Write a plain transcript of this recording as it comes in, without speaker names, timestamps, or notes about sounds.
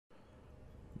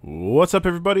What's up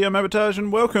everybody, I'm Abatage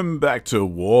and welcome back to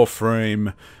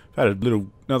Warframe. I've had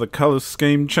another colour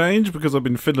scheme change because I've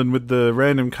been fiddling with the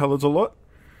random colours a lot.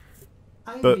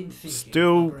 But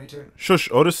still, operator. Shush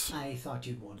Otis. I thought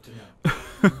you'd want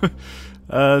to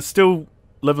know. Still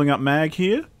levelling up Mag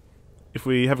here. If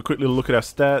we have a quick little look at our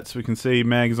stats, we can see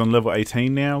Mag is on level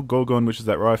 18 now. Gorgon, which is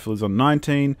that rifle, is on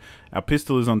 19. Our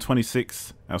pistol is on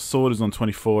 26. Our sword is on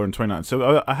 24 and 29.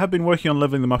 So I have been working on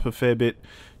leveling them up a fair bit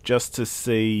just to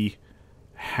see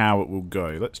how it will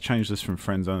go. Let's change this from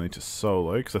friends only to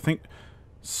solo, because I think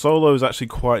solo is actually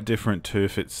quite different to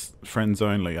if it's friends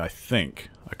only, I think.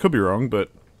 I could be wrong,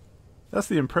 but that's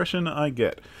the impression I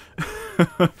get.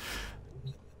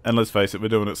 And let's face it, we're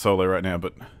doing it solo right now,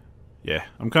 but yeah,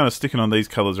 I'm kind of sticking on these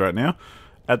colours right now.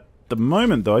 At the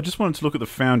moment, though, I just wanted to look at the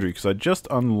foundry, because I just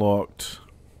unlocked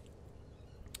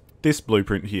this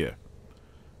blueprint here.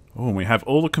 Oh, and we have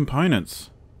all the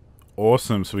components.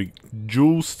 Awesome, so we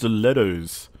dual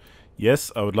stilettos.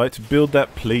 Yes, I would like to build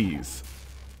that, please.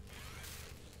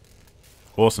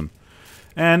 Awesome.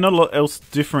 And not a lot else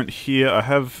different here. I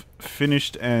have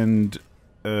finished and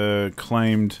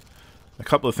claimed a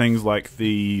couple of things like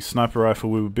the sniper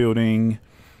rifle we were building,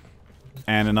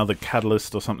 and another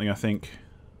catalyst or something, I think.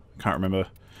 Can't remember.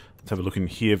 Let's have a look in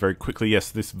here very quickly. Yes,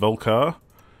 this Volcar.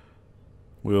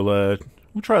 We'll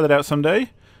try that out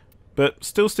someday. But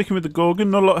still sticking with the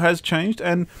Gorgon, not a lot has changed,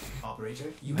 and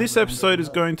this episode is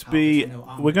going to be...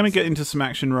 We're going to get into some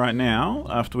action right now,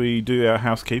 after we do our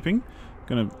housekeeping.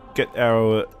 Going to get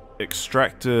our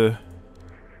extractor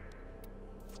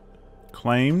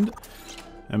claimed.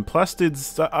 And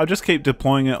plastids, I just keep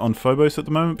deploying it on Phobos at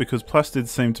the moment, because plastids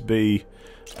seem to be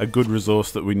a good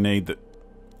resource that we need that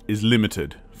is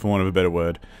limited, for want of a better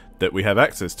word, that we have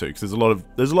access to. Because there's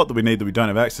a lot that we need that we don't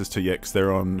have access to yet, because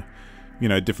they're on, you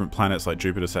know, different planets like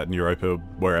Jupiter, Saturn, Europa,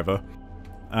 wherever.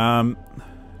 Now,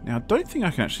 I don't think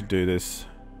I can actually do this.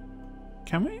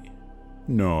 Can we?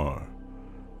 No.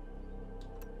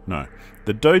 No.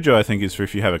 The dojo, I think, is for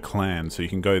if you have a clan, so you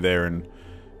can go there and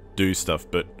do stuff,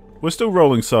 but we're still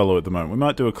rolling solo at the moment. We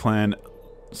might do a clan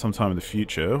sometime in the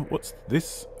future. What's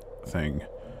this thing?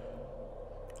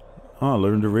 Oh,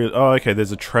 Larunda Relay. Oh, okay,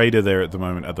 there's a trader there at the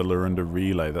moment at the Larunda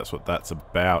Relay. That's what that's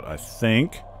about, I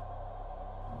think.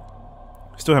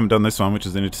 Still haven't done this one, which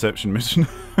is an interception mission.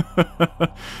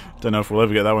 Don't know if we'll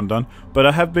ever get that one done. But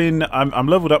I have been... I'm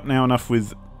leveled up now enough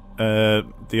with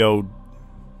the old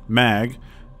Mag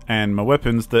and my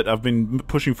weapons that I've been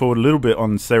pushing forward a little bit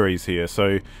on Ceres here. So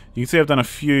you can see I've done a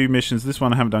few missions. This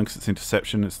one I haven't done because it's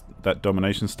interception. It's that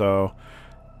domination style.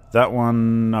 That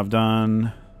one I've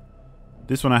done.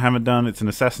 This one I haven't done. It's an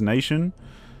assassination.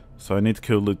 So I need to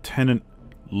kill Lieutenant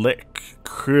Lek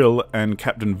Krill and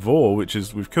Captain Vor, which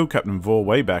is... We've killed Captain Vor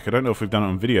way back. I don't know if we've done it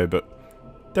on video,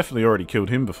 but definitely already killed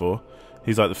him before.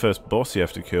 He's like the first boss you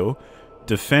have to kill.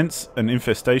 Defense and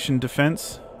infestation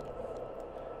defense.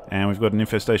 And we've got an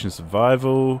infestation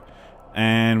survival,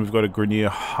 and we've got a Grenier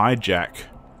hijack.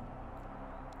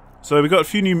 So we've got a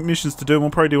few new missions to do, and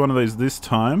we'll probably do one of those this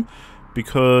time,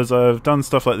 because I've done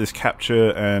stuff like this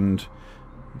capture and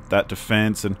that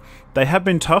defense, and they have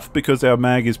been tough because our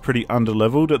mag is pretty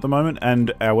underleveled at the moment,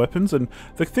 and our weapons. And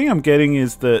the thing I'm getting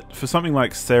is that for something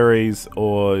like Ceres,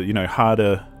 or, you know,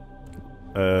 harder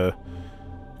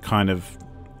kind of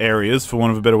areas, for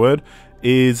want of a better word,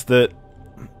 is that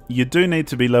you do need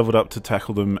to be leveled up to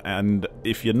tackle them, and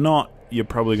if you're not, you're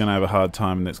probably going to have a hard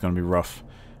time, and it's going to be rough.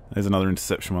 There's another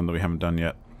interception one that we haven't done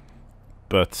yet.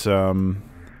 But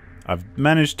I've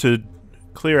managed to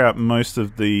clear out most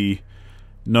of the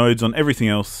nodes on everything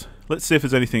else. Let's see if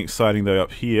there's anything exciting though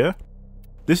up here.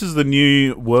 This is the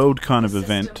new world kind of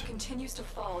event. System continues to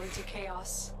fall into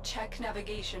chaos. Check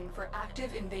navigation for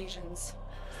active invasions.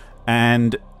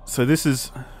 And so this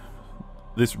is...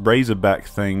 This Razorback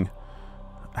thing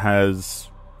has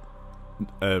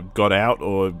got out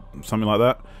or something like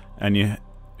that, and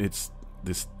it's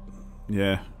this,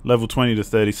 yeah, level 20 to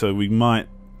 30, so we might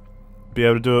be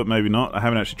able to do it, maybe not. I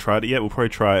haven't actually tried it yet. We'll probably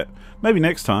try it maybe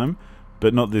next time,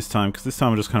 but not this time, because this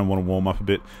time I just kind of want to warm up a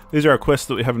bit. These are our quests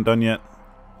that we haven't done yet,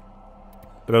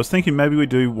 but I was thinking maybe we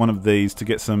do one of these to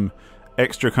get some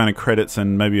extra kind of credits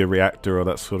and maybe a reactor or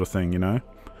that sort of thing, you know.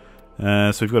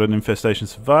 So we've got an infestation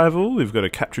survival, we've got a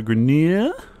capture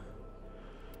Grenier.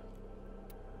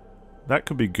 That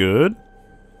could be good.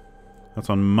 That's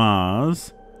on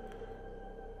Mars.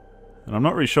 And I'm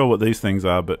not really sure what these things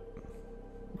are, but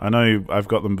I know I've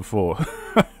got them before.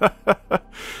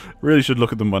 Really should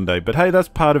look at them one day. But hey, that's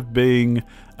part of being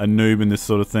a noob in this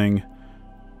sort of thing.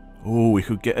 Oh, we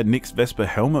could get a Nyx Vesper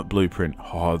helmet blueprint.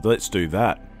 Oh, let's do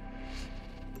that.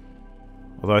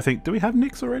 Although I think... Do we have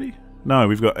Nyx already? No,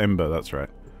 we've got Ember, that's right.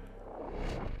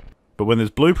 But when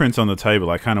there's blueprints on the table,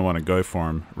 I kind of want to go for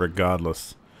them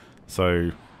regardless.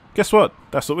 So, guess what?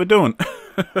 That's what we're doing.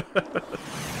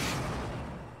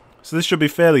 So this should be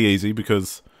fairly easy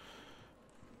because,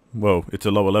 well, it's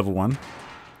a lower level one.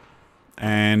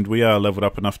 And we are leveled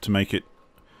up enough to make it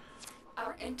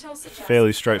Our intel suggests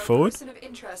fairly straightforward. that a person of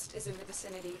interest is in the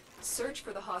vicinity. Search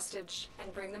for the hostage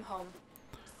and bring them home.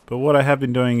 But what I have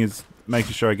been doing is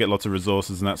making sure I get lots of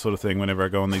resources and that sort of thing whenever I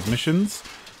go on these missions.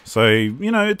 So,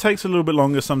 you know, it takes a little bit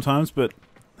longer sometimes, but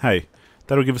hey,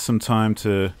 that'll give us some time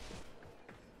to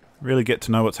really get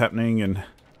to know what's happening and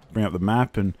bring up the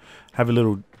map and have a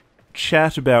little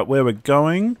chat about where we're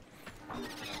going.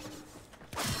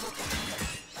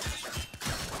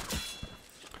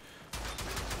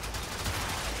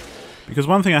 Because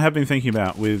one thing I have been thinking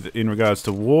about in regards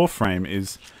to Warframe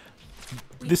is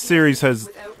this series has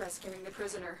Without rescuing the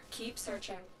prisoner. Keep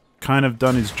searching. kind of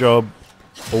done its job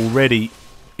already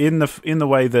in the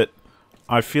way that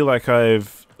I feel like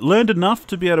I've learned enough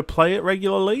to be able to play it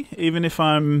regularly, even if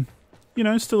I'm, you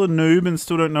know, still a noob and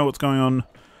still don't know what's going on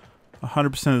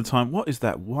 100% of the time. What is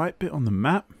that white bit on the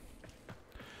map?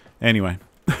 Anyway.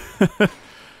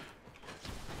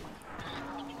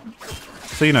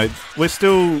 So, you know, we're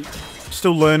still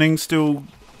learning, still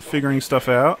figuring stuff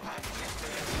out.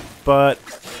 But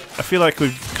I feel like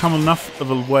we've come enough of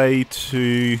a way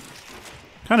to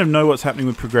kind of know what's happening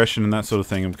with progression and that sort of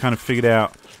thing. And kind of figured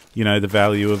out, you know, the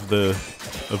value of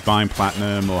buying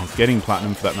platinum or getting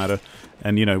platinum for that matter.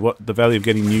 And, you know, what the value of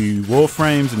getting new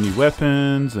Warframes and new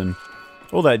weapons and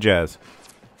all that jazz.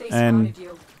 And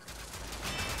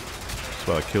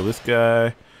so I kill this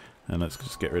guy. And let's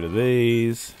just get rid of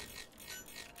these.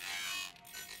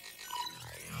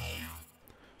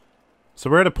 So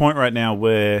we're at a point right now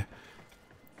where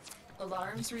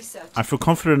Alarms reset. I feel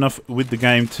confident enough with the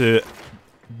game to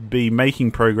be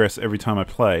making progress every time I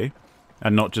play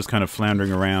and not just kind of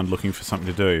floundering around looking for something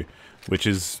to do, which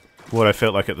is what I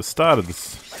felt like at the start of this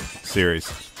series.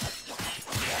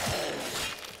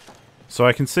 So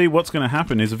I can see what's going to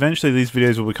happen is eventually these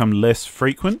videos will become less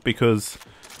frequent because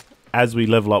as we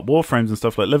level up Warframes and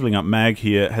stuff, like leveling up Mag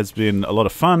here has been a lot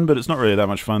of fun, but it's not really that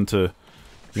much fun to,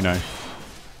 you know,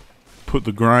 put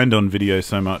the grind on video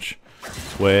so much,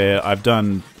 where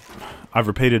I've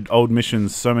repeated old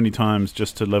missions so many times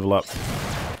just to level up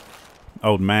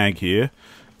old Mag here,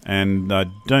 and I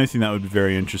don't think that would be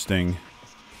very interesting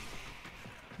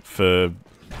for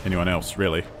anyone else,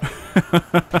 really.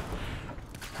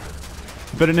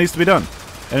 But it needs to be done,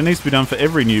 and it needs to be done for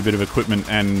every new bit of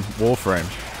equipment and Warframe.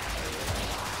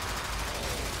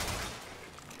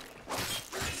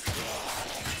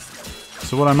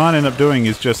 So what I might end up doing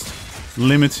is just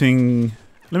limiting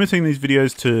these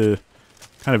videos to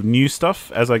kind of new stuff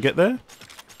as I get there,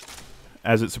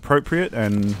 as it's appropriate,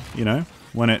 and you know,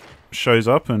 when it shows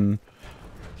up and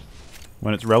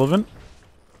when it's relevant.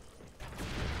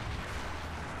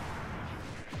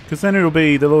 Because then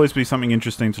there'll always be something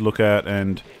interesting to look at,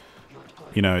 and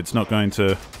you know, it's not going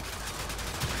to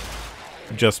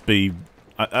just be.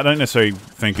 I don't necessarily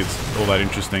think it's all that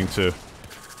interesting to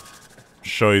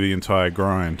show the entire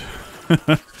grind.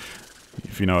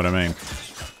 If you know what I mean.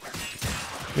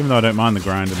 Even though I don't mind the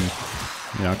grind and,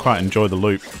 you know, I quite enjoy the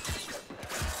loop.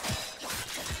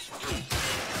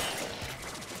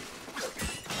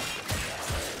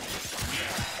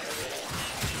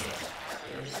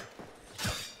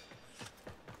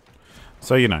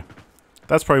 So, you know,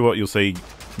 that's probably what you'll see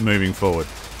moving forward.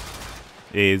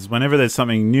 Is whenever there's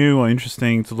something new or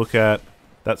interesting to look at,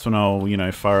 that's when I'll, you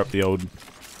know, fire up the old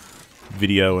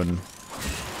video and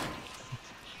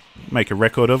make a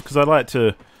record of, because I'd like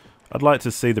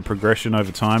to see the progression over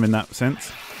time in that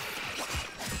sense. I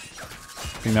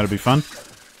think that'd be fun.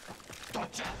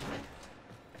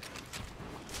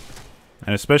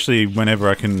 And especially whenever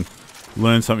I can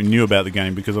learn something new about the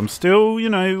game, because I'm still, you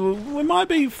know, we might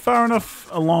be far enough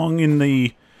along in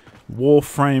the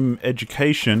Warframe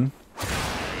education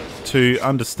to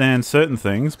understand certain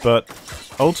things, but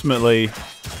ultimately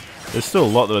there's still a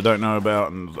lot that I don't know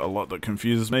about, and a lot that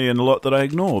confuses me, and a lot that I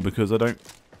ignore because I don't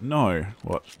know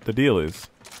what the deal is.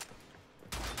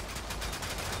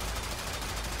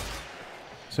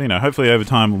 So, you know, hopefully over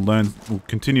time we'll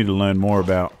continue to learn more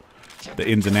about the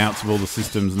ins and outs of all the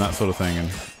systems and that sort of thing, and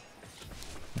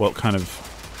what kind of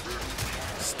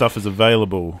stuff is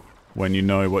available when you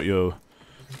know what you're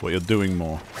doing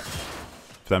more.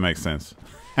 If that makes sense.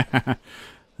 I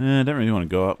don't really want to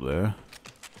go up there.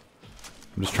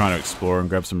 I'm just trying to explore and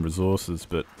grab some resources,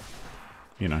 but,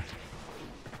 you know.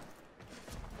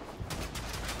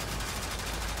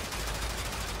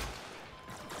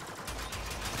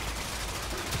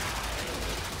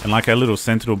 And like our little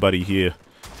sentinel buddy here,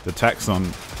 the Taxon,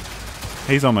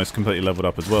 he's almost completely leveled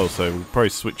up as well, so we'll probably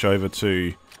switch over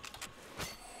to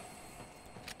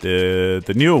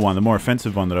the newer one, the more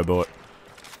offensive one that I bought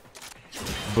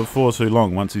before too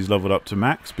long, once he's leveled up to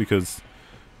max, because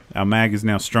our mag is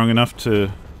now strong enough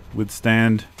to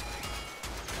withstand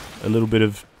a little bit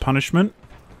of punishment,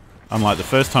 unlike the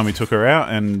first time we took her out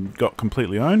and got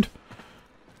completely owned.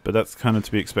 But that's kind of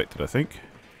to be expected, I think.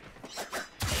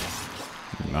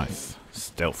 Nice.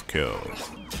 Stealth kill.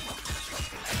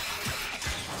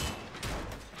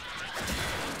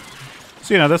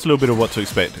 So, you know, that's a little bit of what to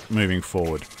expect moving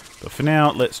forward. But for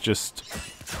now, let's just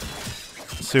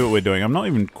see what we're doing. I'm not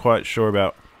even quite sure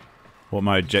about what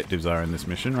my objectives are in this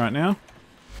mission right now.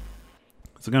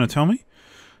 Is it going to tell me?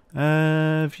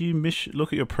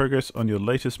 Look at your progress on your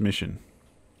latest mission.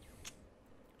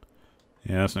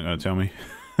 Yeah, that's not going to tell me.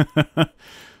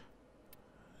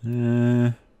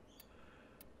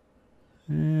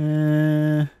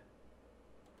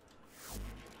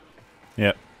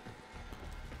 Yep.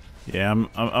 Yeah,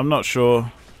 I'm not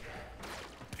sure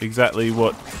exactly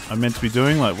what I'm meant to be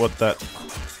doing, like what that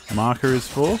marker is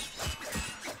for.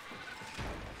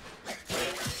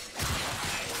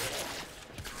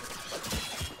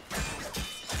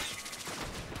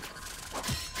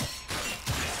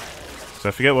 So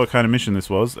I forget what kind of mission this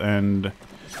was, and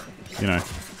you know,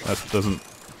 that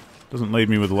doesn't leave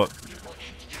me with a lot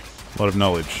of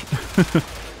knowledge.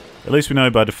 At least we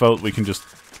know by default we can just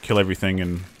kill everything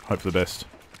and hope for the best.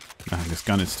 Man, this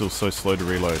gun is still so slow to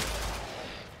reload.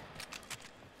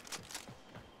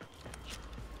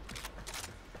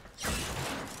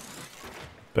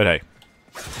 But hey,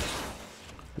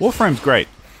 Warframe's great.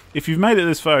 If you've made it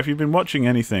this far, if you've been watching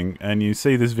anything and you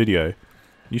see this video,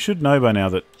 you should know by now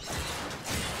that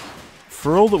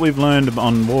for all that we've learned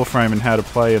on Warframe and how to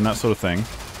play and that sort of thing,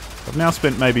 I've now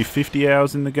spent maybe 50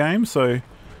 hours in the game, so,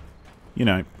 you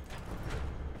know,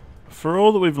 for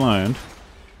all that we've learned,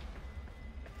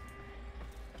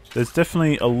 there's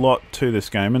definitely a lot to this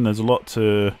game, and there's a lot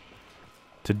to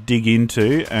dig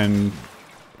into and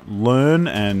learn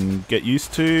and get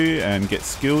used to and get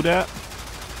skilled at.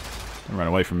 Don't run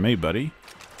away from me, buddy.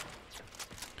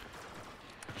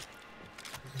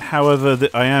 However,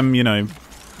 I am, you know,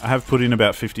 I have put in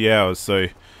about 50 hours, so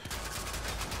if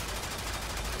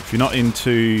you're not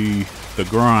into the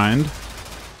grind,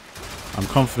 I'm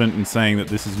confident in saying that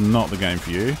this is not the game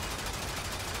for you.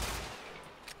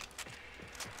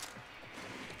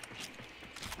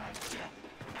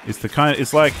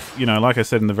 It's like, you know, like I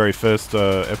said in the very first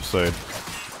episode,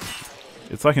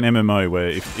 it's like an MMO where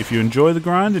if you enjoy the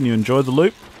grind and you enjoy the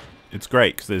loop, it's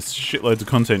great, because there's shitloads of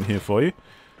content here for you.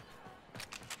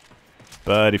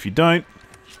 But if you don't,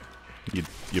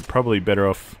 you're probably better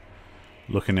off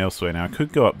looking elsewhere. Now, I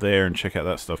could go up there and check out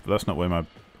that stuff, but that's not where my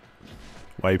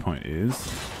waypoint is.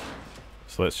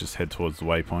 So let's just head towards the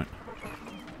waypoint.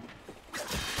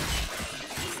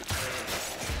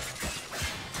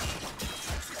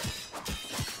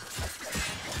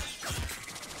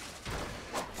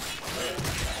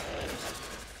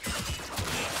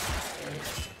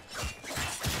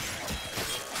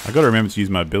 I gotta remember to use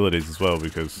my abilities as well,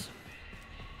 because,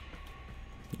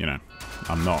 you know,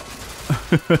 I'm not.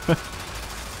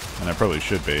 And I probably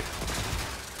should be.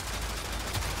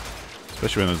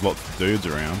 Especially when there's lots of dudes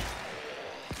around.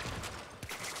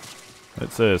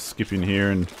 Let's skip in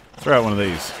here and throw out one of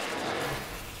these.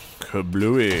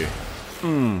 Kablooey.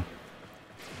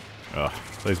 Oh,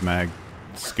 those mag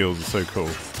skills are so cool.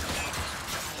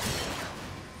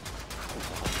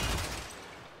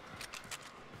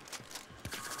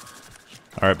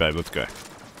 Alright, babe, let's go.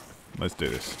 Let's do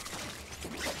this.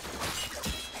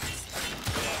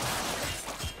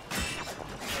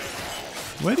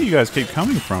 Where do you guys keep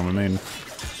coming from? I mean,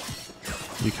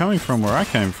 you're coming from where I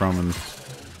came from, and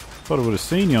thought I would have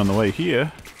seen you on the way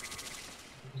here.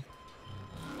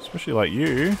 Especially like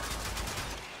you.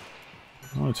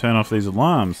 I want to turn off these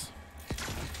alarms.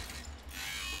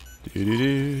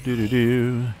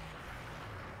 Do-do-do-do-do-do.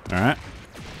 Alright.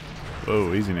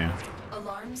 Whoa, easy now.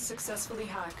 Alarms successfully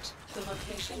hacked. The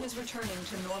location is returning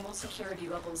to normal security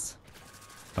levels.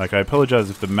 Like, I apologize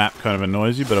if the map kind of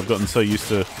annoys you, but I've gotten so used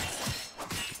to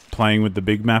playing with the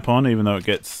big map on, even though it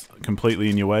gets completely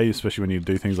in your way, especially when you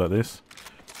do things like this.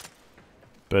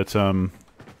 But, you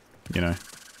know,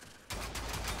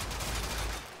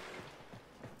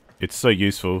 it's so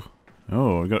useful.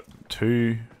 Oh, we got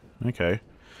two. Okay.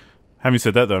 Having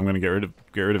said that, though, I'm going to get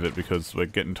rid of it because we're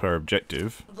getting to our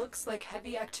objective. Looks like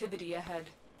heavy activity ahead.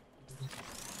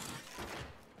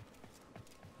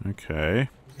 Okay.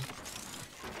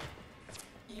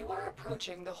 You are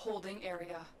approaching the holding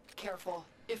area. careful.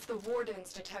 If the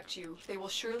wardens detect you, they will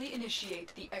surely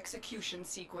initiate the execution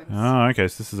sequence. Oh, okay,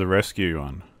 so this is a rescue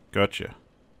one. Gotcha.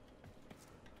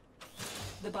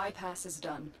 The bypass is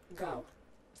done. Go.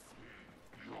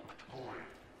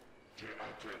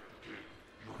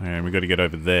 And we got to get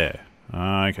over there.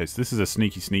 Ah, okay, so this is a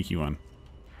sneaky one.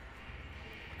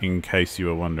 In case you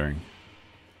were wondering.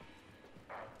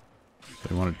 So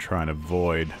we want to try and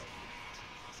avoid.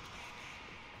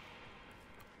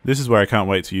 This is where I can't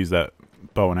wait to use that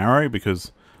bow and arrow,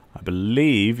 because I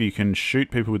believe you can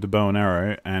shoot people with the bow and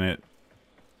arrow and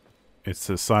it's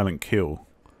a silent kill.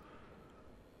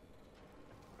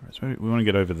 So we want to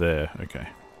get over there. Okay.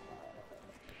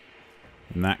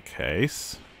 In that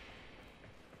case,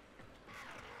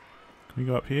 can we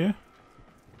go up here?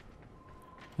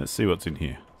 Let's see what's in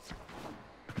here.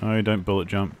 No, don't bullet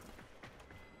jump.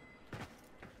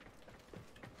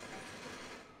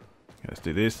 Let's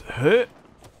do this. Hurt.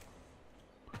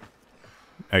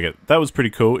 Okay, that was pretty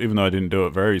cool, even though I didn't do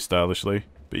it very stylishly.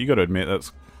 But you got to admit,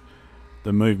 that's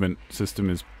the movement system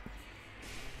is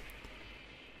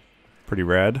pretty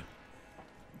rad.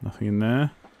 Nothing in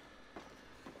there.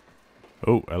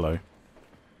 Oh, hello.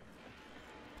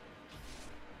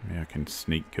 Maybe I can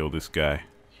sneak kill this guy.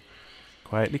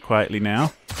 Quietly, quietly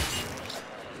now.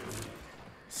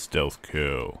 Stealth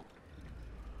kill.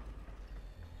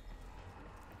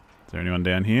 Is there anyone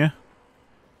down here?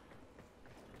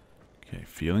 Okay,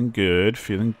 feeling good,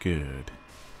 feeling good.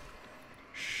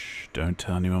 Shh, don't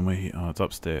tell anyone we're here. Oh, it's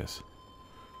upstairs.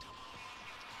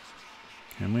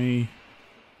 Can we...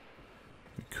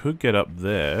 We could get up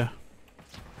there.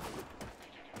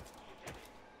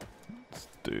 Let's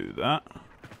do that.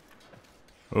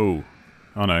 Oh.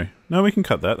 Oh no. No, we can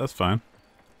cut that, that's fine.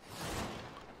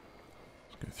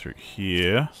 Let's go through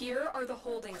here. Here are the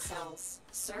holding cells.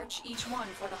 Search each one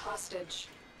for the hostage.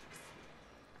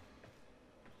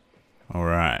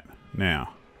 Alright,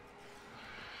 now.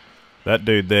 That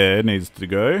dude there needs to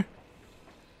go. I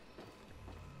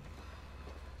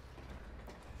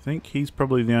think he's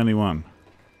probably the only one.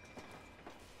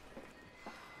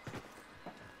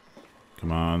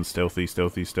 Come on, stealthy,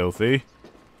 stealthy, stealthy.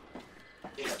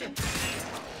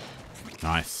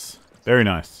 Nice. Very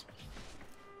nice.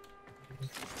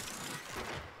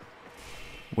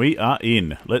 We are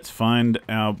in. Let's find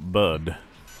our bud.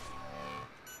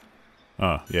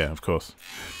 Oh, yeah, of course.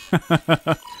 I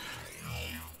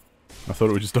thought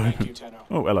it would just open.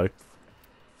 Oh, hello.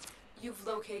 You've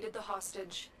located the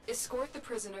hostage. Escort the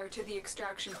prisoner to the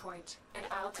extraction point, and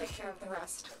I'll take care of the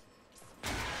rest.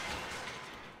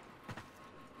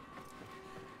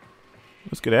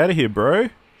 Let's get out of here, bro.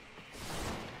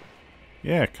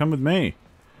 Yeah, come with me.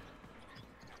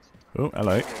 Oh,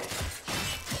 hello.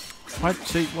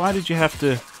 Why did you have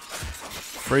to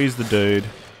freeze the dude?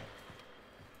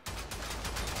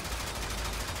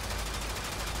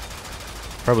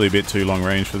 Probably a bit too long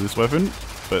range for this weapon,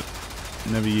 but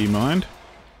never ye mind.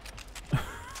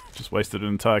 Just wasted an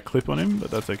entire clip on him, but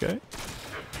that's okay.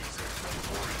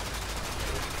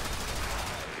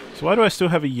 So why do I still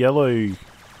have a yellow...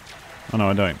 Oh no,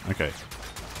 I don't. Okay.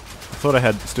 I thought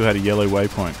I still had a yellow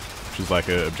waypoint, which is like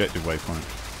an objective waypoint.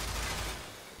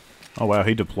 Oh wow,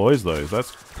 he deploys those.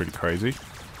 That's pretty crazy.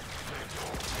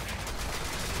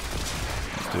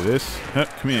 Let's do this.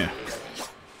 Come here.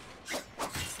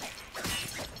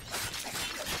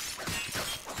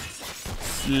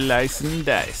 Slice and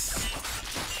dice.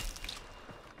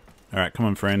 Alright, come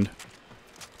on, friend.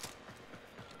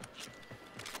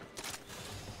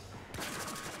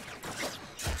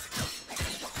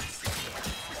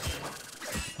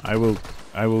 I will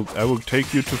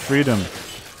take you to freedom.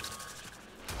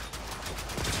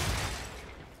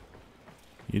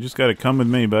 You just gotta come with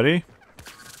me, buddy.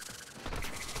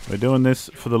 We're doing this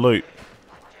for the loot.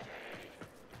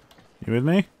 You with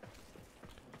me?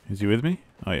 Is he with me?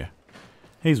 Oh yeah.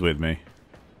 He's with me.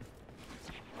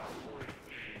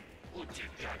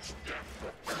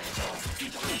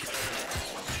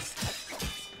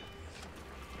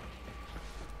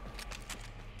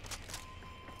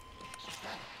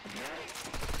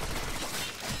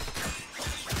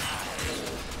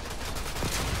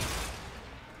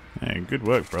 Hey, good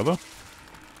work, brother.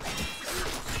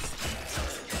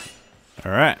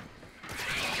 Alright.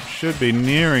 Should be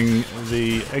nearing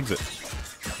the exit.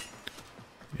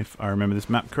 If I remember this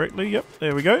map correctly. Yep,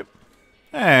 there we go.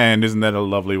 And isn't that a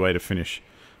lovely way to finish?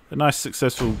 A nice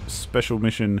successful special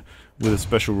mission with a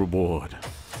special reward.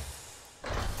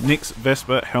 Nick's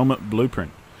Vespa Helmet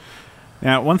Blueprint.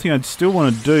 Now, one thing I'd still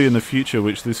want to do in the future,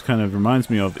 which this kind of reminds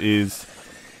me of, is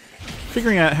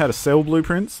figuring out how to sell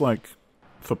blueprints, like,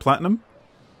 for platinum.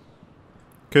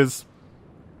 Because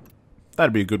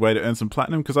that'd be a good way to earn some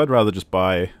platinum, because I'd rather just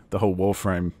buy the whole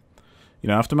Warframe. You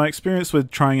know, after my experience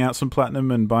with trying out some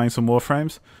platinum and buying some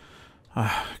Warframes,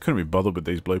 I couldn't be bothered with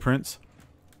these blueprints.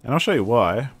 And I'll show you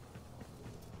why.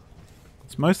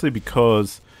 It's mostly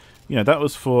because, you know, that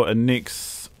was for a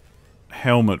Nyx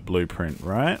helmet blueprint,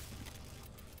 right?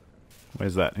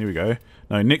 Where's that? Here we go.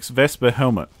 No, Nyx Vesper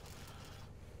helmet.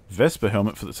 Vesper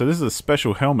helmet for so this is a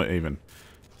special helmet even.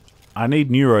 I need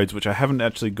neuroids, which I haven't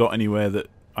actually got anywhere that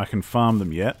I can farm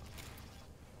them yet.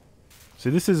 See,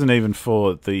 this isn't even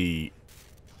for the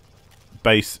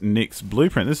base Nyx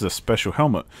blueprint. This is a special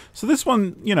helmet. So this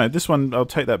one, you know, this one, I'll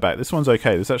take that back. This one's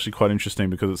okay. This is actually quite interesting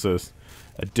because it's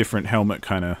a different helmet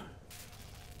kind of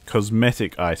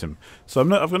cosmetic item. So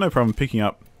I've got no problem picking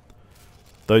up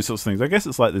those sorts of things. I guess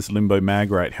it's like this Limbo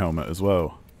Magrite helmet as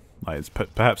well. Like it's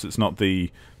perhaps it's not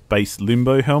the base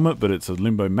Limbo helmet, but it's a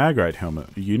Limbo Magrite helmet.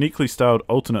 A uniquely styled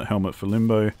alternate helmet for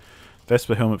Limbo.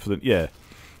 Vesper helmet for the... Yeah.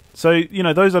 So, you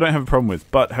know, those I don't have a problem with.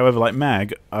 But, however, like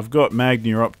Mag, I've got Mag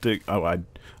Neuroptic... Oh,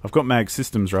 I've got Mag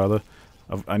Systems, rather.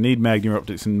 I need Mag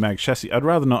Neuroptics and Mag Chassis. I'd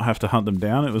rather not have to hunt them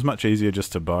down. It was much easier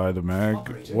just to buy the Mag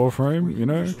Warframe, you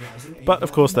know? But,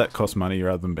 of course, that costs money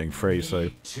rather than being free, so...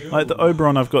 Like, the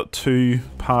Oberon, I've got 2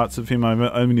 parts of him. I'm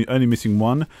only missing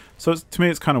 1. So, to me,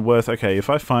 it's kind of worth... Okay, if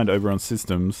I find Oberon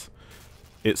Systems,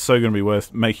 it's so going to be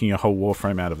worth making a whole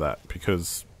Warframe out of that.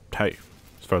 Because, hey,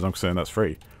 as far as I'm concerned, that's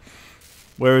free.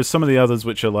 Whereas some of the others,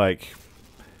 which are, like,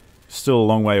 still a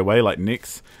long way away, like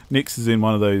Nyx... Nyx is in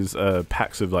one of those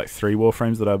packs of like 3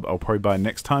 Warframes that I'll probably buy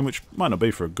next time, which might not be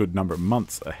for a good number of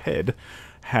months ahead.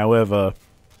 However,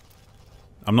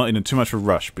 I'm not in too much of a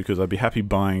rush because I'd be happy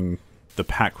buying the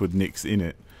pack with Nyx in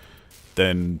it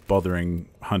than bothering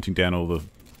hunting down all the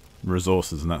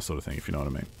resources and that sort of thing, if you know what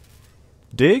I mean.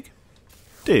 Dig?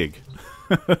 Dig.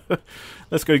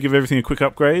 Let's go give everything a quick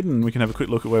upgrade and we can have a quick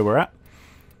look at where we're at.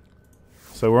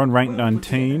 So we're on rank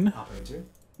 19.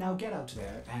 Now get out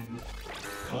there and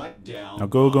cut down. Now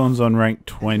Gorgon's on rank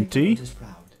 20.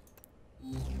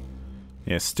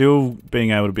 Yeah, still being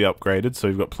able to be upgraded, so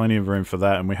we've got plenty of room for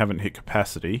that, and we haven't hit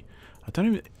capacity. I don't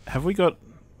even... Have we got...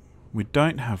 We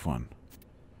don't have one.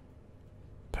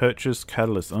 Purchase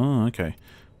catalyst. Oh, okay.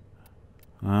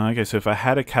 Okay, so if I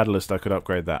had a catalyst, I could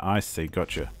upgrade that. I see,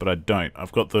 gotcha. But I don't.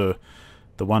 I've got the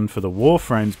one for the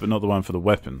Warframes, but not the one for the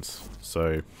weapons.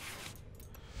 So...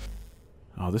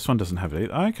 Oh, this one doesn't have it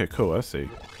either. Oh, okay, cool, I see.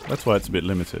 That's why it's a bit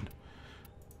limited.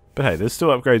 But hey, there's still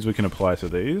upgrades we can apply to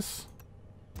these.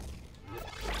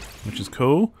 Which is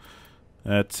cool.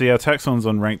 See, our Taxon's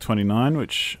on rank 29,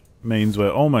 which means we're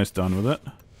almost done with it.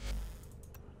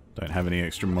 Don't have any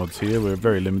extra mods here. We're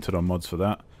very limited on mods for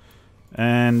that.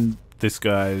 And this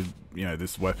guy, you know,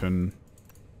 this weapon...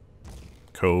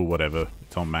 Cool, whatever.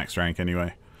 It's on max rank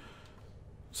anyway.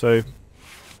 So,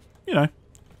 you know...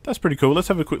 That's pretty cool. Let's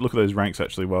have a quick look at those ranks,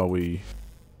 actually, while we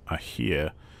are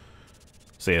here.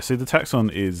 So, yeah, see, the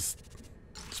Taxon is,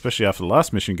 especially after the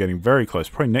last mission, getting very close.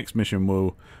 Probably next mission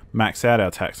we'll max out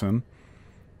our Taxon.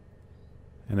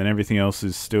 And then everything else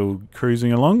is still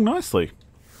cruising along nicely.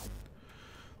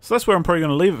 So that's where I'm probably going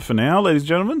to leave it for now, ladies and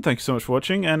gentlemen. Thank you so much for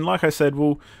watching. And like I said,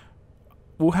 we'll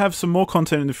have some more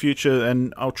content in the future,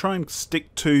 and I'll try and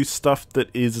stick to stuff that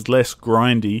is less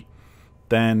grindy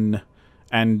than...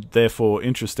 and therefore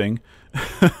interesting,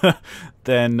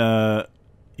 then,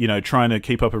 you know, trying to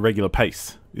keep up a regular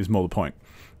pace is more the point.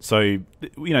 So, you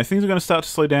know, things are going to start to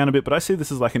slow down a bit, but I see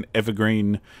this as like an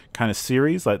evergreen kind of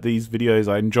series. Like, these videos,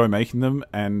 I enjoy making them,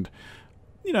 and,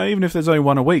 you know, even if there's only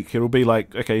one a week, it'll be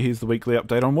like, okay, here's the weekly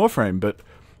update on Warframe, but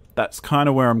that's kind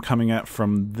of where I'm coming at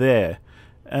from there.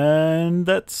 And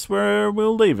that's where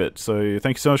we'll leave it. So,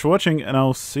 thank you so much for watching, and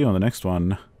I'll see you on the next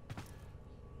one.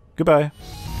 Goodbye.